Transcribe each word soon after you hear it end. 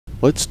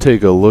Let's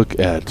take a look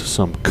at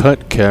some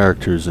cut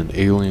characters in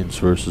Aliens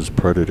vs.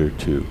 Predator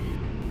 2.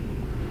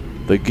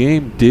 The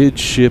game did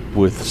ship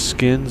with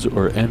skins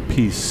or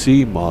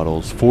NPC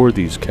models for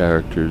these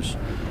characters,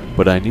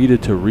 but I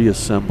needed to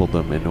reassemble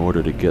them in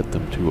order to get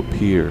them to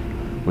appear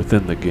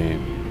within the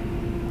game.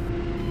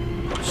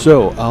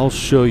 So I'll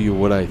show you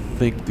what I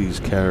think these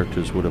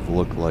characters would have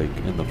looked like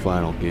in the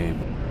final game.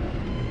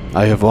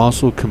 I have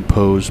also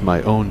composed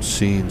my own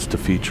scenes to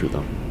feature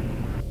them.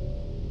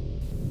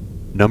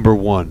 Number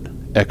 1.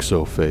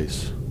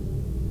 Exoface,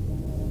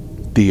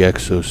 the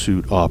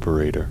exosuit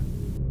operator.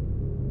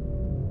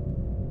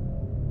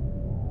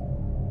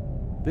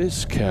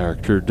 This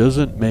character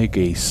doesn't make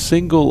a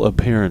single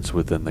appearance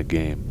within the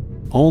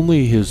game.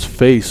 Only his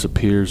face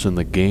appears in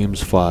the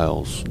game's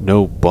files,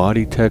 no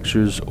body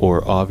textures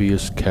or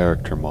obvious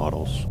character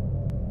models.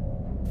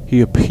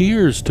 He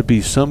appears to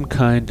be some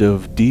kind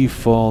of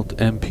default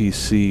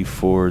NPC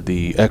for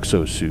the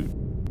exosuit.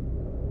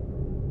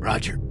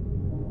 Roger.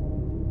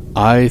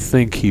 I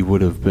think he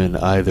would have been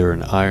either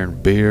an Iron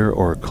Bear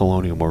or a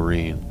Colonial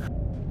Marine.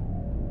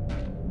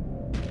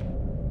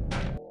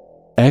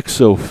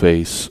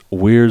 Exoface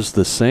wears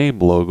the same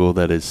logo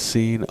that is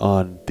seen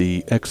on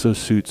the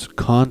exosuit's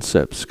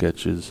concept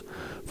sketches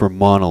for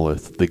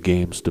Monolith, the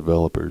game's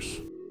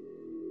developers.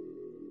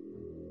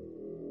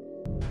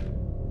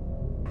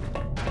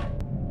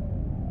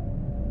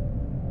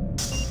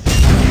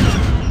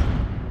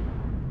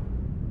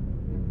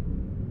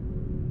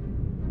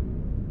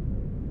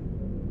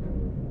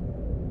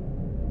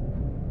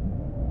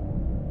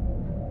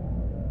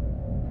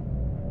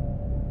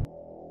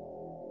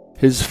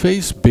 His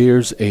face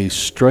bears a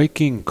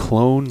striking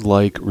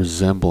clone-like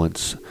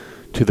resemblance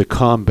to the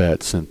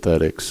combat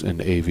synthetics in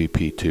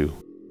AVP2.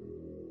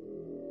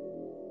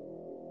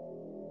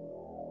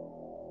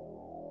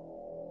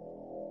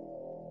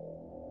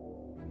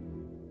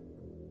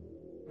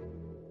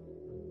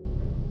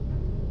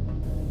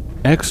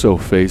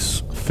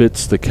 Exoface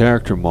fits the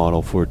character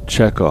model for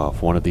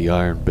Chekhov, one of the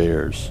Iron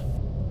Bears.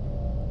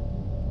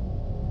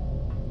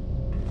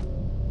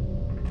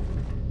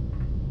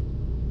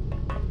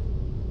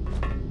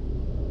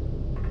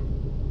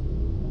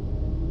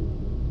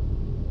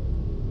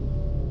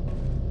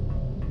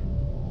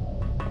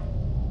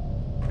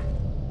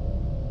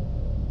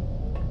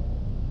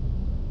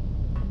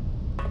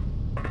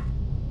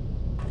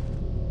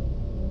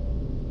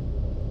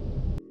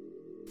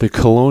 The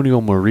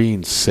Colonial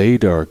Marine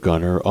Sadar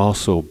gunner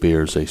also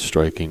bears a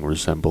striking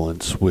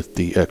resemblance with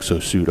the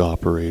exosuit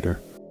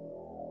operator.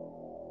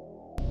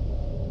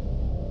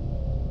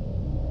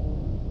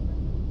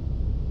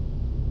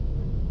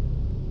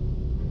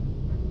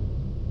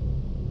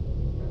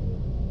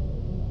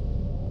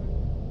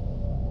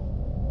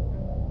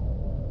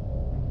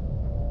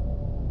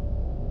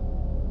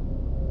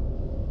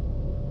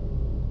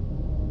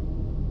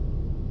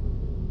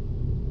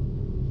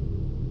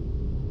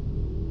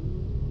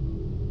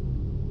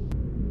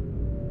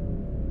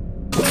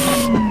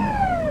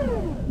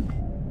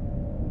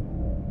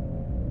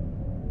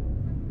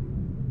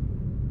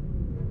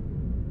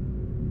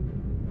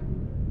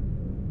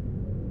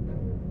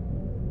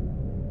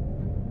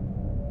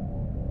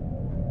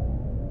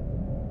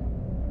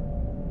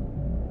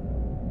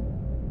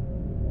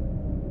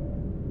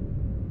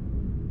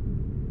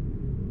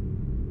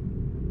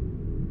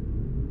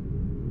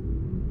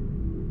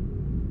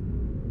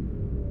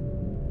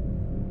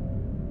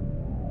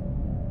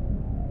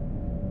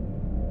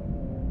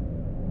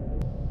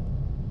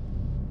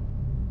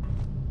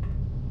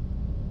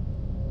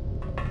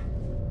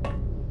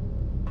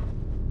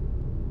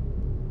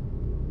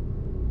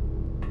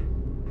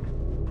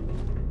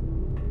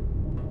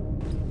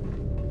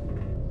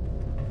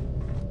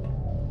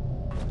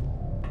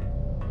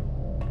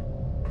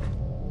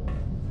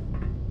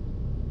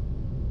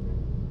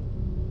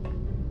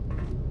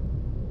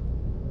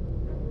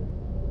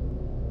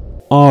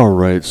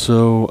 Alright,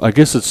 so I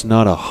guess it's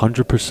not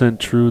 100%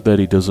 true that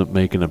he doesn't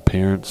make an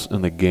appearance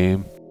in the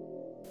game.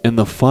 In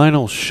the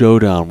final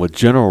showdown with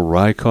General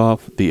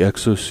Rykov, the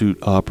exosuit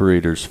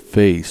operator's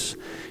face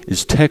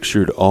is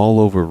textured all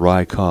over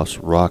Rykov's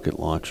rocket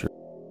launcher.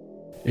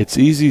 It's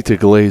easy to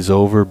glaze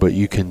over, but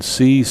you can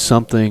see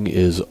something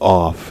is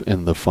off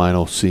in the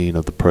final scene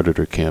of the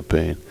Predator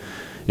campaign,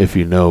 if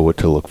you know what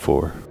to look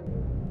for.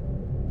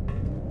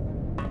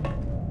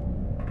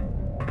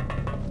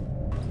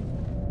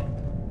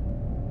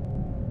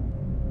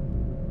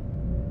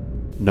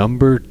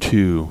 Number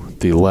 2,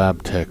 the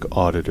Lab Tech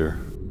Auditor.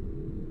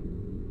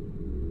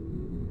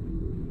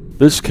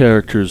 This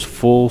character's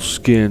full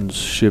skins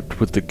shipped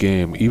with the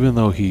game, even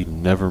though he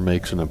never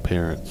makes an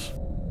appearance.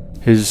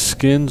 His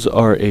skins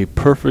are a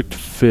perfect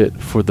fit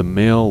for the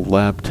male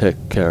Lab Tech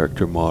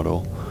character model,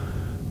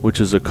 which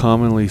is a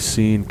commonly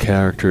seen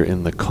character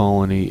in the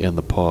colony and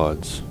the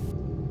pods.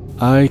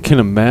 I can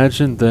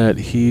imagine that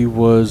he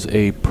was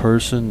a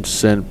person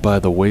sent by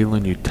the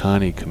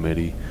Weyland-Yutani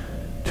Committee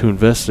to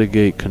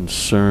investigate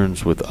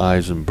concerns with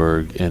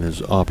Eisenberg and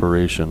his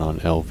operation on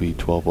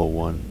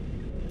LV-1201.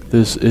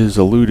 This is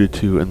alluded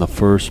to in the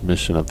first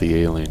mission of the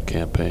Alien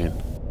campaign.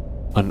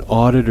 An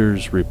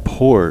auditor's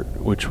report,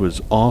 which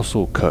was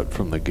also cut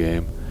from the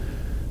game,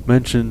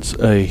 mentions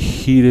a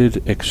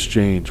heated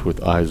exchange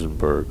with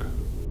Eisenberg.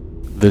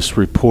 This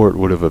report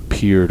would have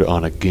appeared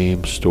on a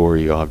game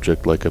story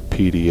object like a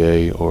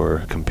PDA or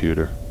a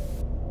computer.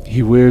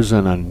 He wears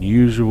an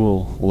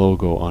unusual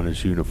logo on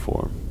his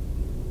uniform.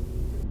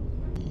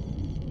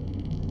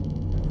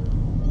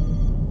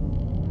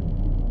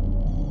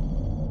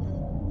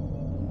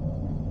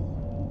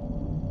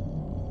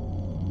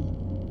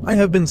 I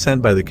have been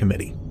sent by the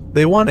committee.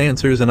 They want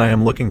answers and I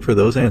am looking for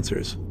those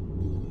answers.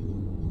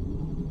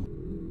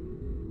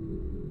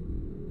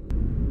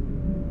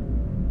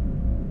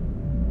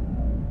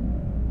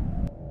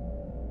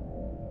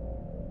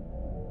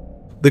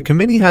 The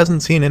committee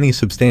hasn't seen any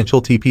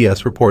substantial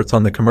TPS reports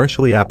on the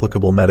commercially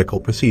applicable medical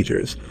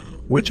procedures,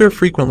 which are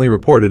frequently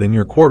reported in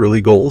your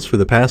quarterly goals for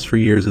the past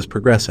 3 years as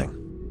progressing.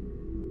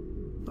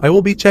 I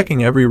will be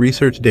checking every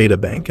research data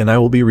bank and I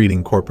will be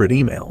reading corporate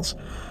emails,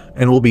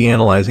 and will be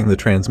analyzing the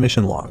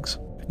transmission logs.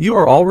 You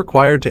are all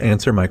required to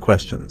answer my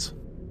questions.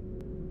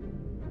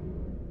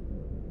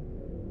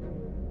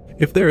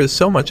 If there is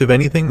so much of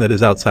anything that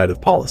is outside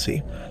of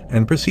policy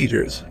and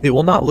procedures, it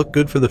will not look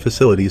good for the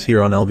facilities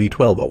here on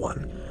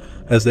LV-1201,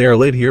 as they are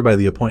laid here by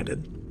the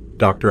appointed,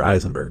 Dr.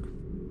 Eisenberg.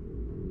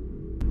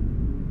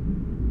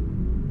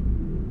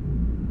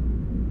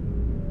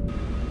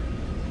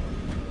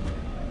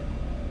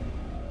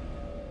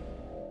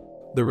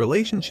 The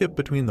relationship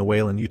between the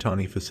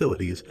Weyland-Yutani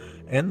facilities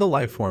and the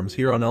life forms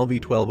here on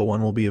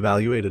LV-1201 will be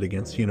evaluated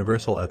against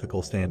universal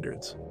ethical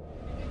standards.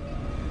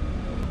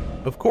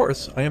 Of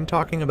course, I am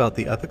talking about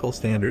the ethical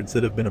standards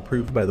that have been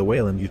approved by the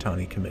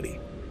Weyland-Yutani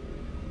Committee.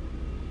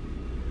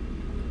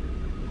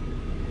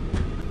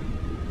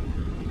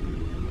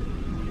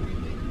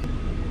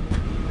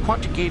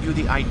 What gave you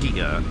the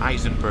idea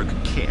Eisenberg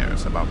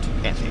cares about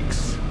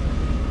ethics?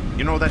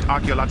 You know that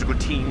archaeological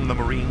team the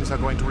Marines are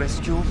going to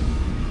rescue?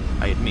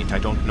 I admit I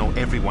don't know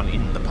everyone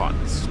in the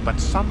pods, but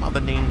some of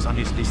the names on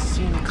his list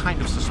seem kind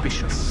of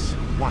suspicious.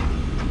 One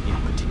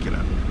in particular.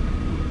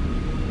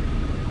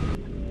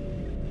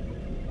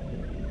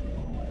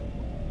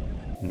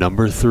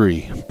 Number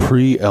 3.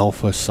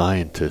 Pre-Alpha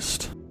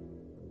Scientist.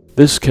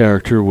 This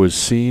character was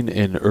seen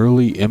in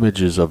early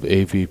images of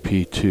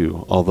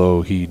AVP2,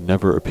 although he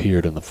never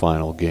appeared in the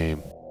final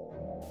game.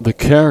 The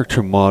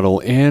character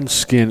model and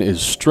skin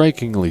is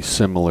strikingly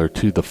similar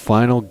to the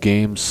final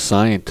game's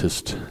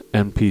scientist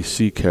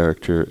NPC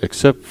character,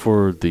 except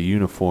for the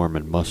uniform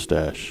and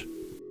mustache.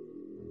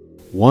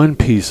 One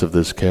piece of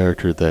this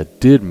character that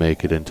did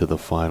make it into the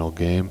final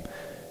game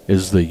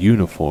is the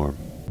uniform.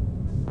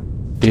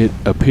 It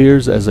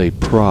appears as a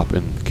prop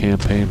in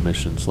campaign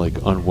missions like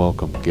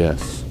Unwelcome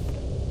Guests.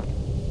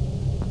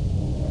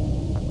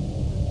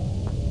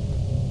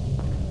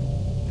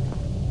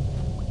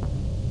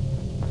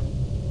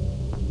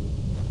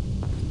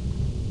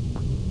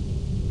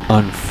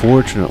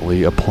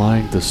 Unfortunately,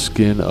 applying the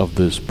skin of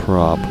this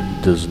prop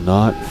does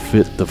not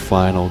fit the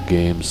final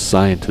game's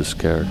scientist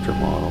character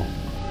model.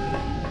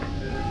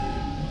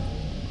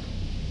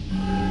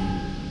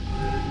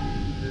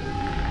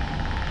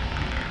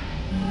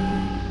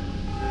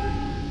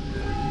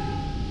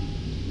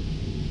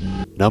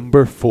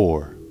 Number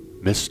 4.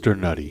 Mr.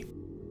 Nutty.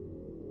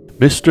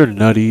 Mr.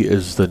 Nutty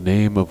is the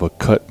name of a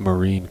cut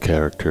Marine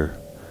character,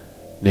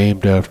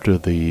 named after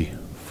the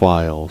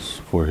files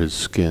for his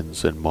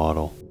skins and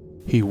model.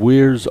 He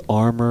wears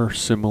armor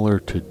similar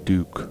to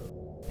Duke.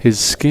 His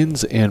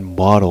skins and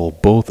model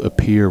both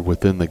appear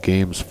within the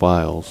game's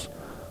files,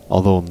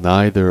 although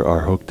neither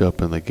are hooked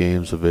up in the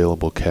game's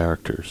available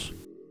characters.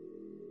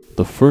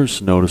 The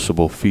first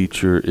noticeable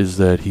feature is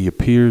that he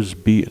appears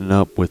beaten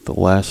up with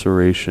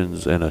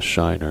lacerations and a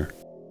shiner.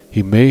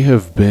 He may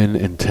have been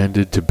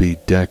intended to be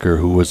Decker,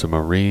 who was a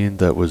Marine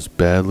that was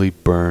badly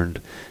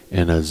burned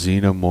in a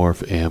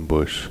xenomorph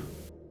ambush.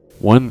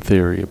 One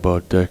theory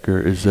about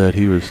Decker is that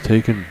he was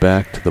taken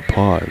back to the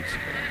pods,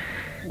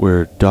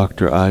 where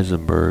Dr.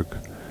 Eisenberg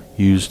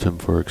used him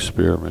for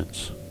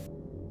experiments.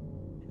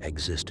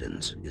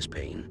 Existence is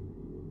pain.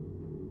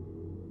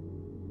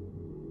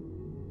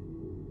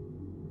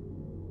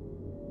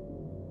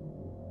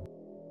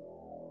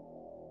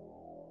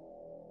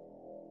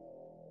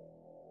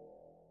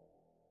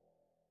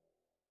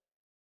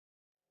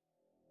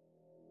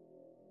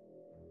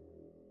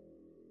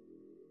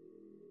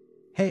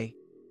 Hey,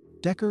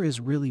 Decker is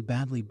really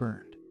badly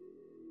burned.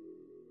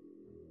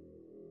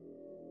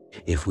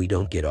 If we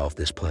don't get off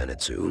this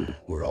planet soon,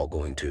 we're all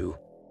going to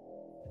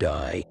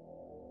die.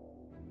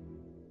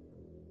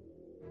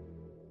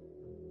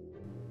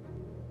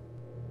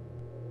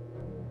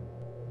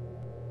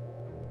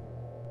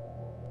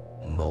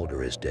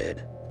 Mulder is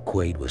dead.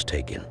 Quaid was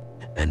taken.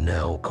 And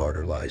now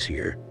Carter lies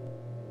here.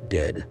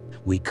 Dead.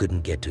 We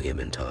couldn't get to him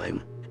in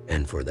time.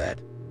 And for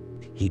that,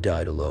 he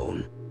died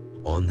alone.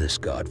 On this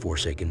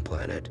God-forsaken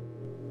planet.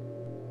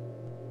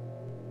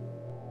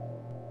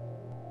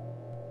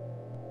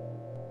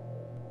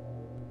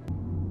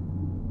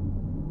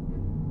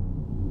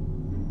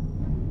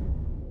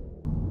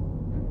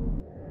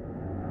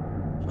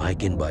 I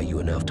can buy you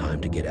enough time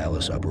to get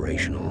Alice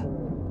operational.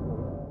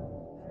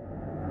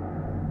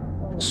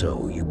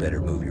 So you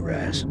better move your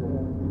ass.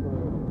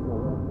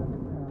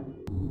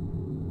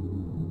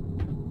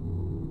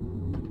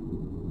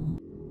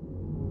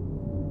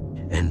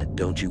 And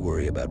don't you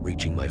worry about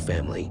reaching my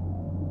family.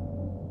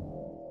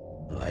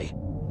 I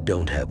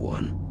don't have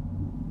one.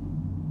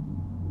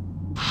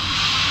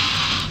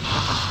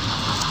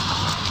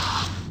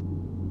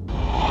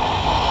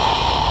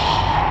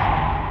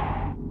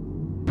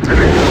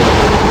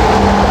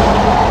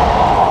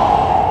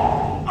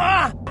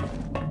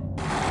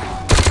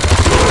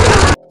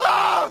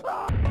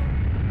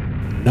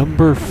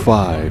 Number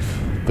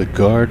 5, the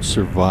Guard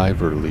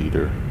Survivor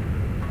Leader.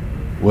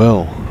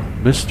 Well,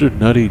 Mr.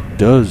 Nutty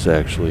does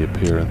actually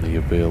appear in the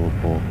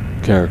available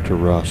character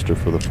roster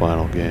for the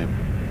final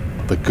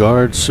game. The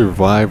Guard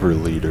Survivor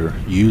Leader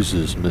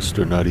uses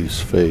Mr.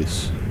 Nutty's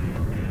face.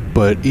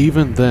 But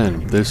even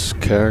then, this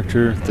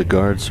character, the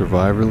Guard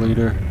Survivor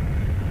Leader,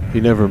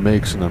 he never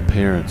makes an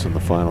appearance in the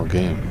final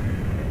game.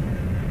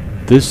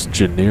 This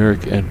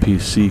generic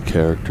NPC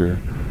character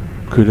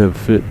could have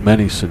fit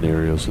many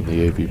scenarios in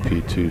the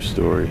AVP2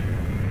 story.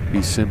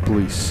 He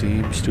simply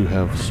seems to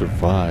have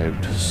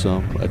survived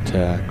some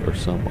attack or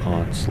some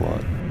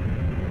onslaught.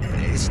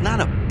 It's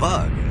not a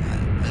bug.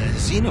 A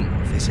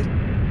xenomorph, is it?